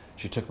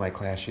 She took my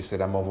class. She said,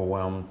 I'm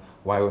overwhelmed.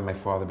 Why would my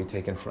father be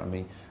taken from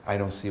me? I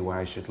don't see why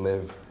I should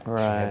live. Right.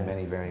 She had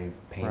many very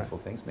painful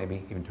things,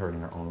 maybe even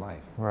hurting her own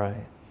life.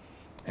 Right.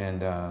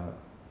 And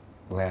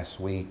last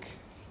week,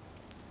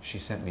 she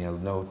sent me a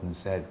note and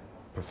said,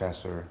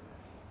 Professor,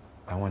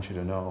 I want you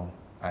to know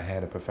I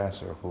had a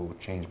professor who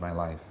changed my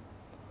life,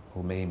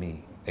 who made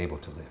me able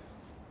to live,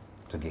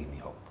 to give me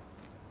hope.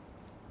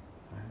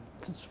 Right?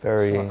 It's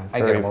very, so I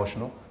get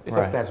emotional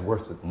because that's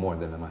worth it more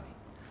than the money.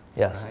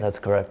 Yes, right? That's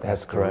correct.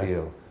 That's correct. The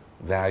real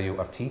value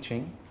of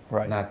teaching.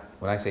 Right. Not,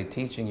 when I say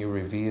teaching, you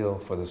reveal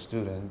for the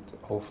student,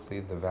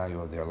 hopefully, the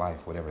value of their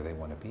life, whatever they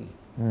want to be.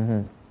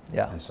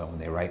 Yeah. And so when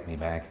they write me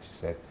back, she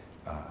said,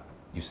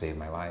 you saved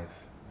my life.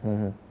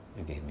 You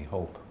gave me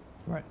hope.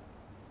 Right.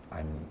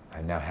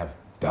 I now have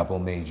double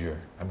major.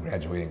 I'm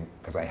graduating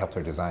because I helped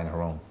her design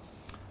her own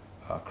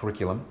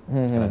curriculum.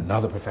 And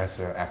another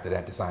professor after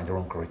that designed her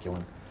own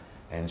curriculum.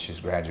 And she's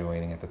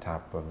graduating at the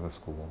top of the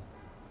school.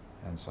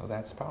 And so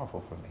that's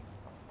powerful for me.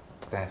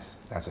 That's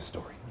a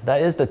story.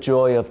 That is the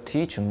joy of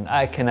teaching.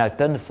 I can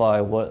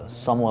identify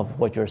some of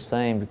what you're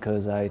saying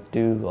because I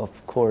do,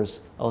 of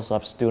course, also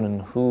have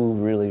students who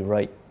really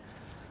write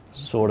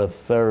sort of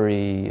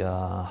very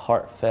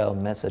heartfelt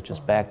messages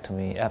back to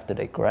me after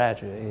they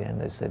graduate,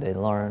 and they say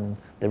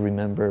they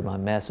remember my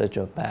message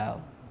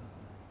about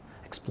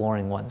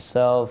exploring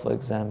oneself, for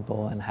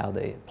example, and how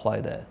they apply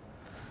that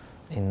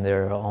in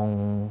their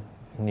own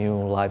new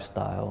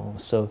lifestyle.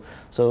 So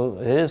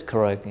it is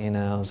correct, you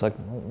know. It's like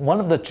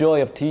one of the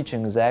joy of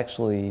teaching is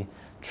actually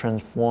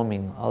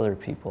transforming other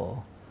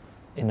people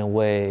in a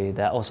way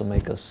that also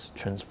make us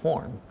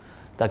transform.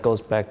 That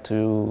goes back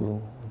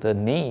to the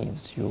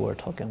needs you were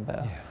talking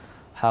about,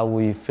 how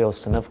we feel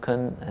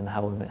significant and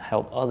how we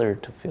help others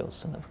to feel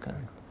significant.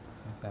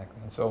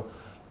 Exactly. And so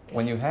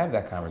when you have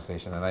that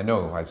conversation, and I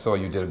know I saw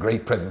you did a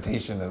great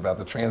presentation about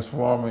the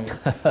transforming,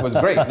 it was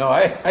great. No,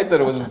 I thought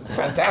it was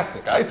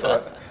fantastic. I saw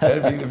it.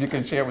 If you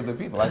can share with the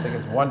people, I think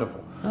it's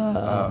wonderful.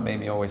 Made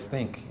me always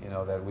think, you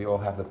know, that we all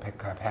have the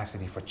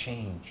capacity for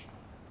change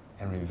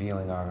and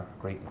revealing our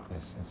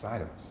greatness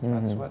inside of us.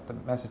 That's what the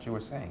message you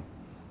were saying.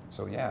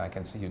 So yeah, I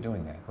can see you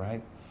doing that,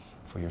 right?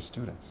 For your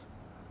students.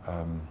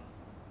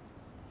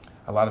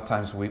 A lot of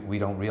times we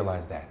don't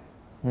realize that.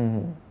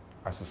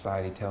 Our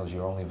society tells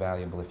you're only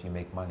valuable if you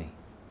make money.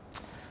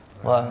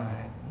 Right? Well,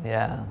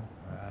 yeah.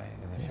 Right,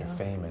 and if you're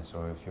famous,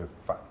 or if you're,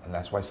 and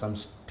that's why some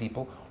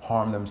people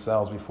harm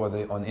themselves before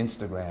they, on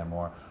Instagram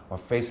or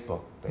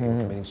Facebook, they're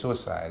committing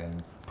suicide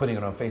and putting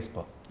it on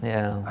Facebook.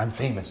 Yeah. I'm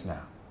famous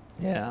now.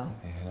 Yeah.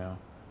 You know,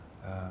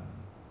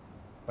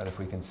 but if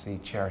we can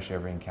cherish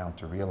every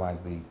encounter,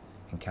 realize the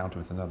encounter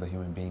with another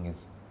human being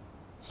is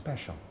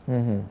special.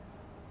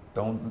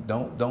 Don't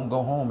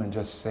go home and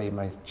just say,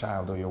 my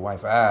child or your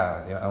wife, you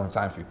know, I don't have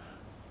time for you.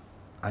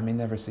 I may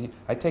never see.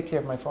 I take care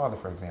of my father,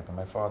 for example.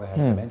 My father has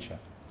dementia.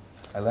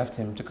 I left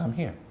him to come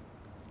here.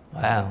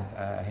 Wow.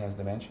 He has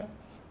dementia.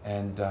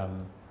 And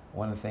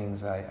one of the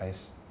things I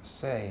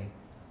say,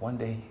 one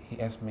day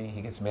he asks me,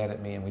 he gets mad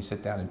at me, and we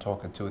sit down and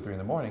talk at 2 or 3 in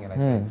the morning, and I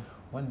say,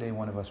 one day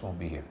one of us won't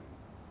be here.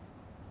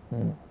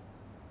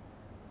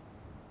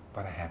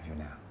 But I have you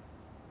now.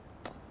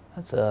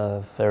 That's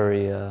a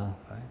very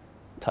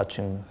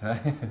touching.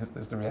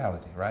 It's the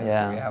reality, right?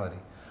 Yeah. It's the reality.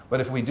 But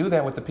if we do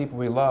that with the people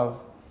we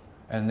love,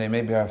 and they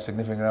may be our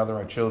significant other,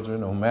 our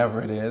children, or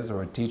whomever it is,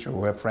 or a teacher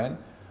or a friend,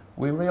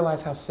 we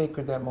realize how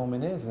sacred that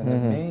moment is, and it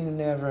may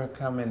never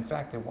come. In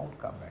fact, it won't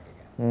come back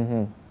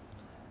again.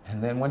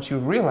 And then once you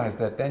realize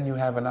that, then you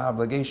have an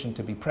obligation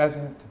to be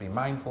present, to be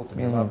mindful, to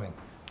be loving.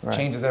 Right.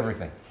 Changes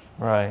everything.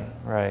 Right,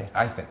 right.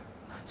 I think.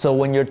 So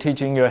when you're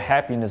teaching your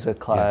happiness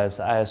class,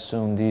 I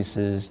assume this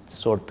is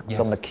sort of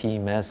some of the key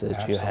message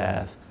you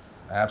have.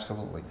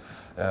 Absolutely.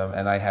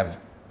 And I have,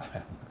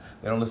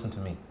 they don't listen to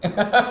me.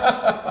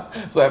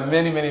 So I have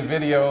many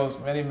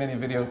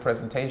video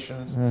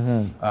presentations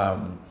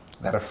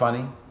that are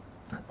funny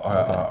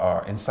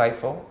or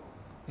insightful,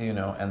 you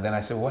know, and then I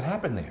say, what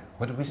happened there?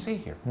 What did we see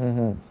here?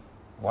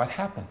 What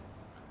happened?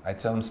 I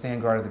tell them,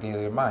 stand guard at the gate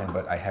of their mind,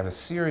 but I have a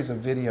series of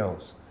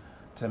videos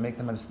to make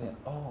them understand,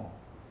 oh,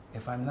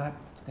 if I'm not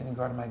standing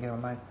guard in my get my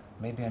mind,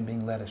 maybe I'm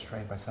being led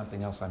astray by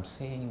something else I'm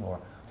seeing, or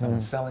someone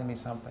selling me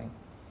something,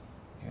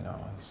 you know.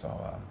 And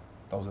so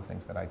those are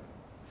things that I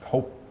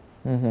hope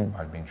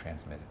are being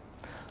transmitted.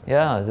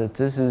 Yeah,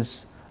 this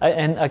is,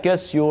 and I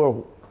guess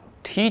your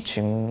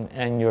teaching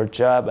and your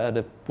job at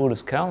the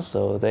Buddhist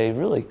Council, they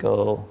really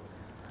go.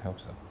 I hope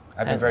so.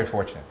 I've been very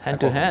fortunate. Hand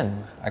to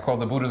hand. I call it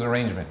the Buddha's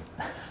arrangement.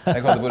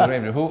 I call it the Buddha's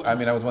arrangement.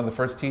 I was one of the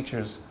first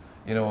teachers,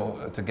 you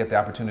know, to get the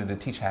opportunity to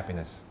teach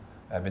happiness.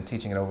 I've been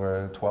teaching it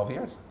over 12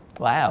 years.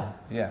 Wow.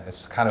 Yeah,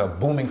 it's kind of a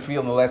booming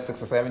field in the last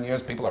 6 or 7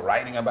 years. People are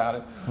writing about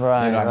it.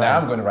 Right, you know, right. Now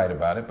I'm going to write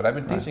about it, but I've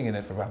been teaching in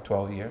it for about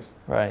 12 years.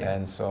 Right.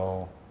 And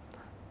so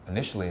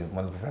initially,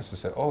 one of the professors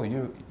said, oh,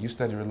 you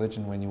studied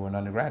religion when you were an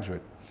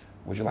undergraduate.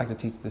 Would you like to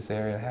teach this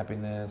area,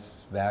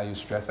 happiness, value,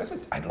 stress? I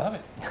said, I'd love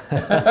it.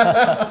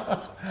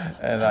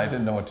 And I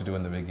didn't know what to do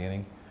in the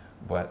beginning,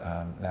 but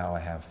now I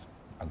have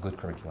a good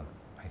curriculum,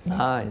 I think.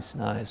 Nice,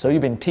 nice. So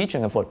you've been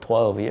teaching it for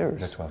 12 years.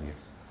 Yeah, 12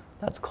 years.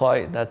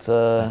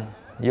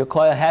 You're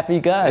quite a happy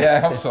guy. Yeah, I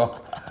hope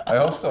so. I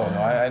hope so. No,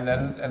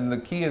 and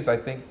the key is, I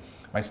think,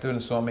 my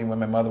students saw me when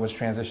my mother was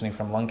transitioning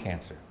from lung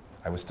cancer.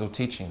 I was still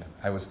teaching them.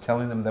 I was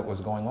telling them that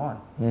was going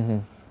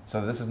on.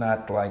 So this is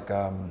not like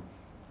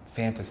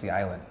Fantasy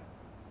Island,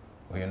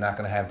 where you're not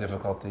going to have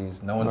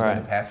difficulties, no one's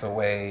going to pass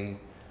away,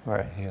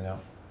 you know.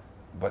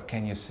 But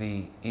can you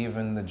see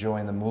even the joy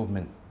in the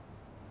movement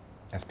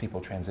as people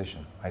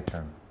transition, my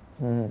term,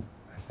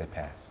 as they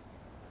pass?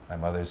 My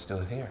mother is still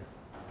here.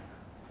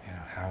 You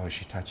know, how is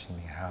she touching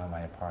me? How am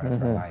I a part of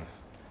her life?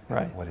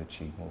 Right. What did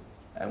she move?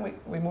 And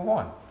we move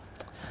on.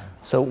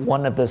 So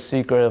one of the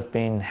secrets of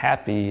being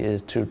happy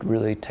is to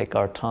really take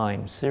our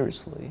time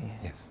seriously.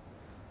 Yes,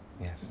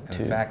 yes.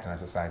 And in fact, in our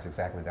society, it's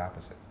exactly the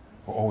opposite.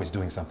 We're always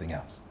doing something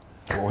else.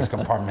 We're always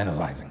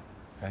compartmentalizing,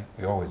 right?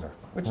 We always are,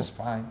 which is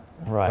fine.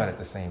 Right. But at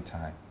the same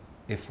time,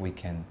 if we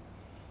can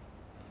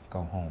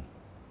go home,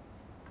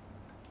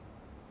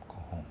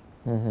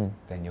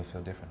 then you'll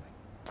feel differently.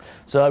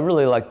 So I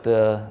really like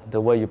the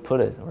way you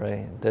put it,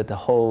 right? That the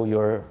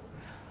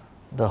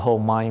whole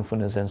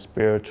mindfulness and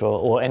spiritual,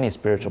 or any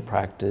spiritual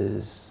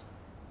practice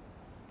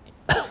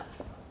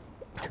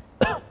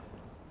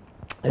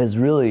is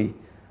really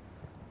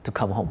to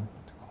come home.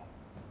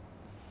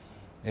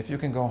 If you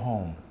can go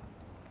home,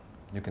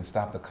 you can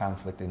stop the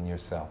conflict in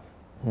yourself.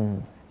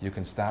 You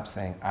can stop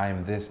saying, I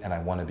am this and I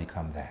want to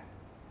become that.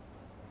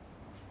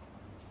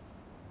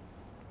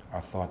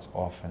 Our thoughts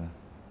often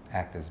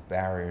act as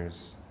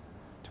barriers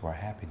to our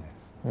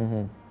happiness.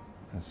 And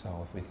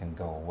so if we can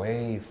go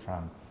away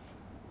from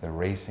the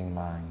racing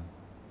mind,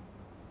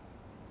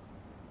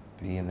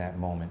 be in that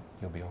moment,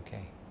 you'll be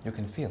okay. You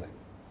can feel it.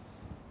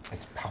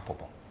 It's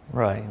palpable.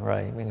 Right,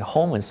 right. I mean,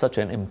 home is such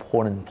an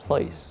important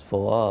place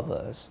for all of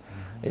us.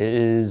 It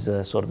is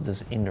sort of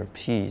this inner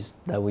peace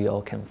that we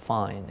all can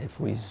find if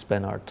we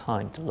spend our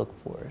time to look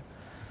for it.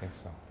 I think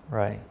so.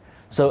 Right.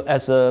 So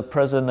as a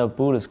president of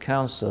Buddhist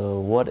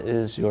Council, what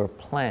is your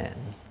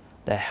plan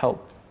that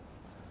help,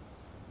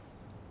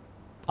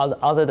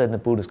 other than the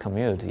Buddhist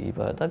community,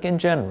 but like in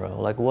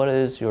general, like what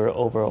is your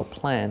overall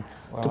plan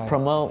to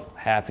promote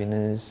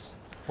happiness?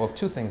 Well,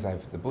 two things.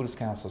 The Buddhist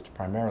Council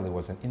primarily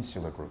was an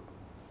insular group.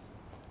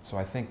 So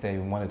I think they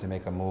wanted to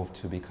make a move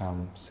to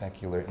become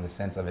secular in the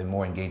sense of it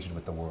more engaged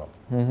with the world.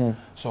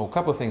 So a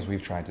couple of things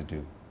we've tried to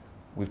do.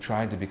 We've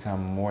tried to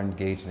become more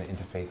engaged in an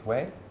interfaith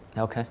way.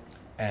 Okay.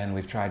 And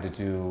we've tried to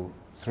do,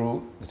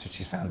 through the Tzu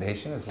Chi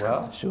Foundation as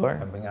well, sure,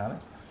 if I'm being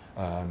honest,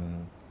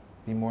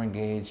 be more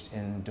engaged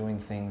in doing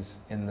things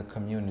in the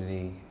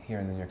community here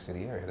in the New York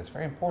City area. That's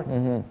very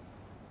important.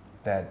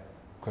 That,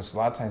 because a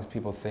lot of times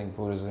people think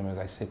Buddhism is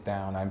I sit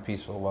down, I'm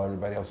peaceful while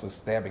everybody else is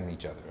stabbing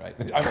each other, right?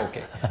 I'm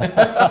okay.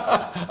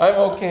 I'm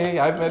okay,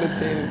 I've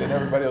meditated, and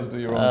everybody else do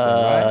your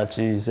own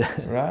thing, right?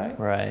 Jeez. Right?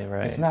 Right,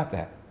 right. It's not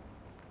that.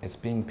 It's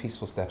being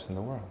peaceful steps in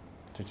the world.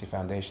 Tzu Chi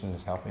Foundation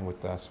is helping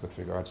with us with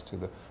regards to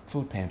the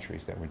food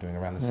pantries that we're doing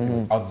around the city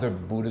with other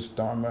Buddhist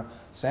Dharma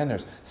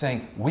centers,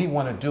 saying, we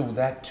want to do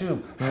that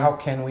too. How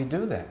can we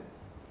do that?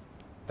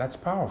 That's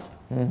powerful,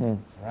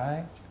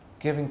 right?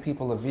 Giving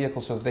people a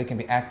vehicle so that they can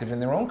be active in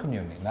their own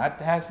community, not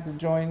having to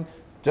join,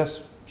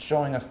 just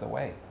showing us the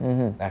way.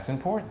 That's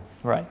important.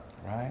 Right.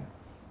 Right?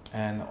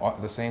 And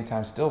at the same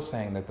time, still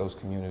saying that those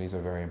communities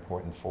are very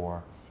important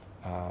for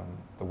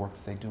the work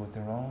that they do with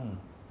their own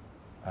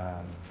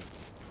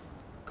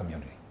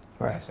community.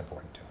 Right. That's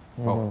important too.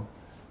 Both.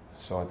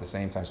 So at the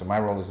same time, so my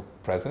role as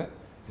president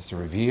is to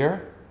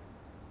revere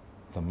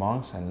the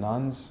monks and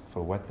nuns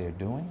for what they're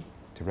doing,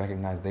 to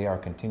recognize they are a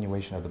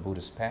continuation of the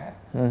Buddhist path,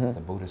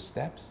 the Buddhist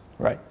steps,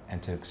 right,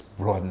 and to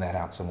broaden that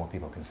out so more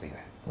people can see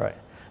that. Right.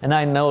 And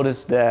I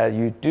noticed that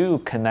you do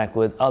connect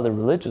with other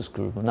religious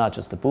groups, not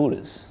just the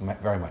Buddhists.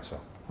 Very much so.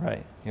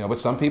 Right. You know, but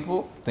some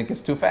people think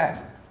it's too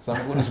fast. Some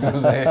Buddhist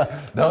groups, they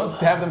don't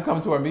have them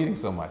come to our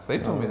meetings so much. They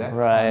told me that.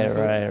 Right,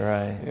 honestly.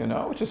 right. You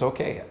know, which is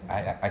okay.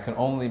 I can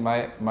only,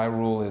 my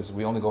rule is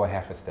we only go a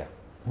half a step.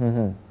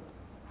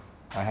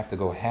 I have to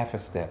go half a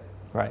step.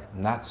 Right.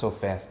 Not so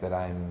fast that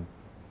I'm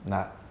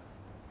not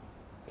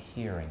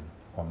hearing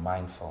or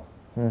mindful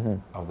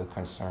of the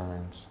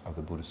concerns of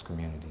the Buddhist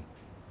community.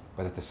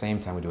 But at the same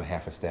time, we do a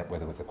half a step,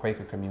 whether with the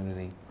Quaker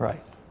community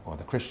or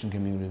the Christian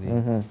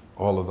community,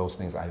 all of those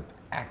things. I've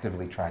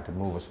actively tried to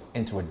move us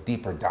into a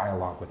deeper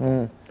dialogue with them.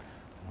 And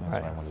that's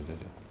what I wanted to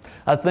do.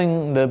 I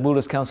think the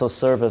Buddhist Council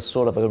serves as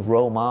sort of a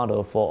role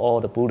model for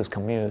all the Buddhist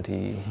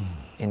community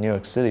in New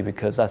York City,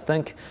 because I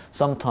think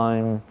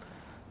sometimes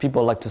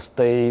people like to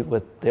stay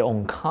with their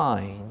own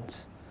kind,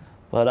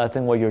 but I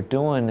think what you're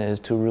doing is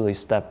to really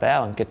step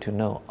out and get to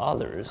know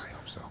others. I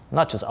hope so.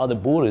 Not just other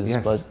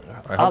Buddhists, but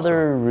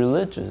other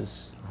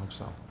religious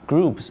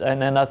groups.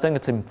 And I think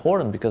it's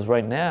important because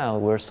right now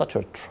we're such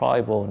a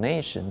tribal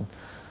nation.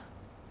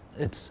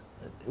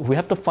 We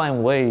have to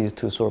find ways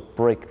to sort of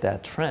break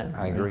that trend.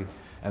 I agree.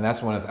 And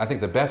that's when I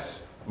think the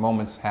best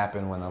moments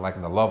happen when, like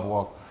in the Love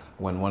Walk,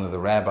 when one of the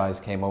rabbis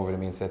came over to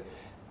me and said,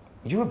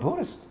 "You're a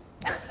Buddhist."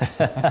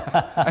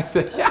 I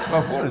said, "Yeah,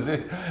 I'm a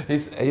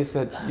Buddhist." He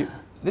said,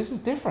 "This is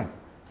different."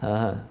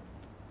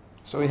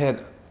 So he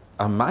had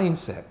a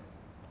mindset,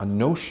 a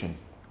notion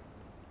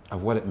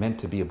of what it meant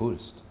to be a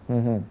Buddhist.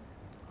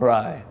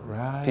 Right.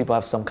 People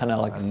have some kind of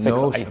like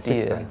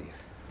fixed idea.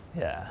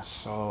 Yeah.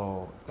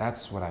 So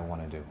that's what I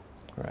want to do.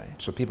 Right.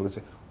 So people can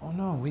say, "Oh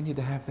no, we need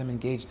to have them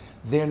engaged.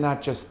 They're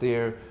not just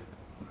there.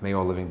 May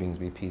all living beings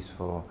be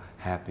peaceful,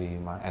 happy,"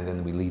 and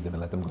then we leave them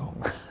and let them go.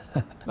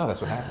 No,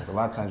 that's what happens. A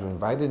lot of times we're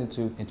invited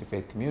into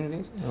interfaith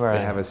communities.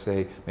 They have us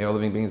say, "May all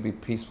living beings be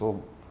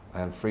peaceful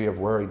and free of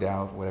worry,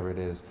 doubt, whatever it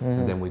is,"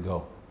 and then we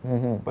go.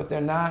 But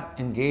they're not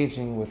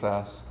engaging with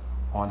us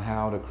on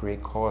how to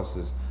create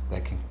causes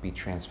that can be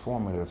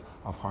transformative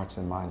of hearts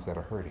and minds that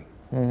are hurting.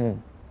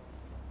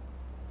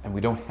 And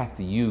we don't have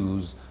to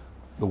use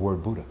the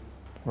word Buddha.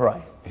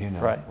 Right. You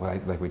know,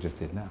 like we just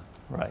did now.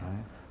 Right.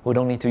 We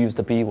don't need to use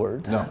the B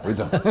word. No, we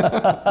don't.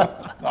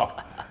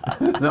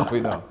 No, we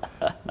don't.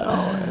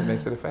 No, it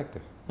makes it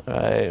effective.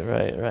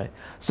 Right.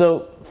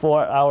 So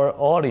for our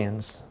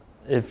audience,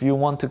 if you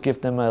want to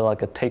give them a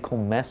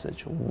take-home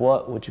message,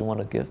 what would you want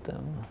to give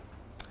them?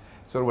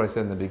 Sort of what I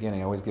said in the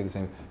beginning. I always give the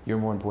same. You're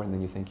more important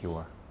than you think you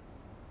are.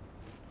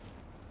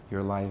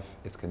 Your life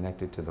is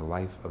connected to the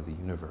life of the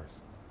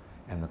universe,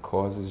 and the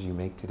causes you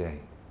make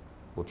today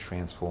will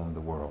transform the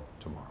world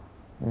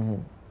tomorrow.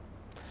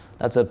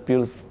 That's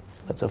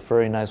a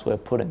very nice way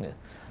of putting it.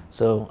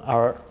 So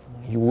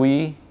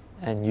we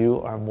and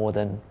you are more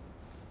than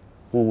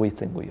who we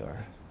think we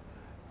are,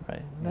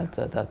 right?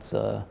 Yeah. That's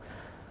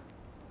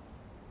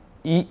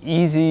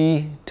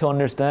easy to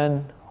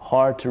understand,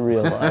 hard to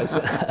realize.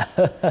 I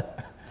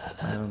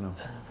don't know.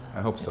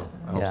 I hope so.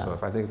 I hope so.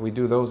 I think if we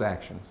do those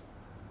actions,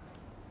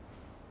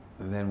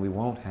 then we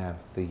won't have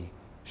the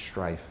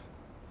strife.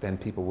 Then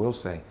people will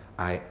say,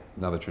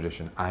 another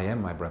tradition, I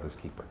am my brother's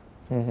keeper.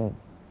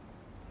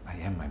 I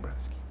am my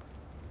brother's keeper.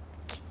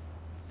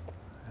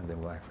 And then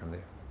we'll act from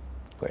there.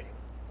 Great.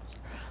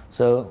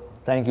 So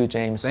thank you,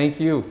 James. Thank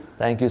you.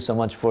 Thank you so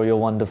much for your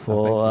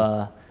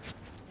wonderful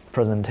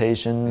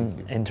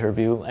presentation,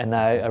 interview. And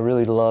I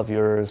really love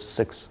your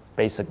 6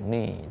 basic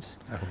needs.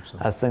 I hope so.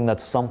 I think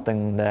that's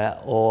something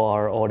that all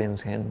our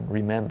audience can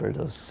remember,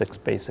 those 6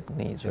 basic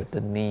needs, right?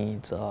 The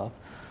needs of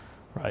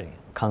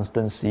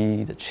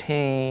constancy, the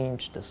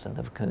change, the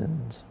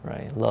significance,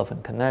 right? Love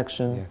and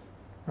connection,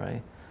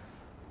 right?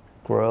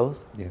 Growth,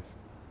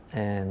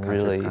 and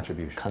really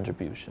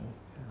contribution.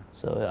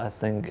 So I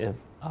think if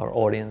our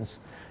audience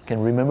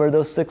can remember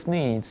those 6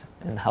 needs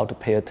and how to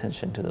pay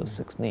attention to those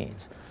 6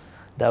 needs,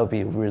 that would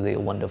be really a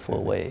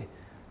wonderful way.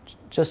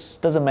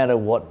 Just doesn't matter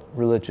what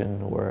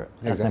religion or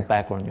ethnic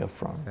background you're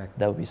from.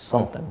 That would be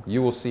something.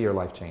 You will see your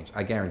life change.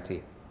 I guarantee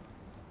it.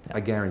 I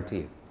guarantee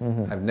it.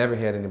 I've never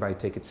had anybody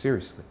take it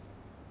seriously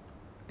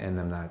and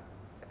them not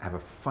have a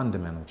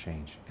fundamental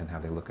change in how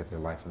they look at their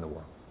life in the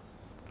world.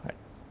 Right.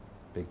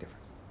 Big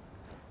difference.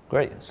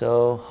 Great.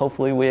 So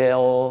hopefully we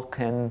all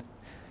can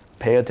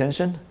pay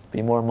attention,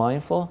 be more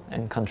mindful,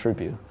 and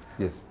contribute.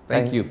 Yes.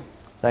 Thank you.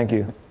 Thank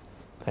you.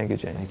 Thank you,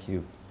 James. Thank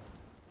you.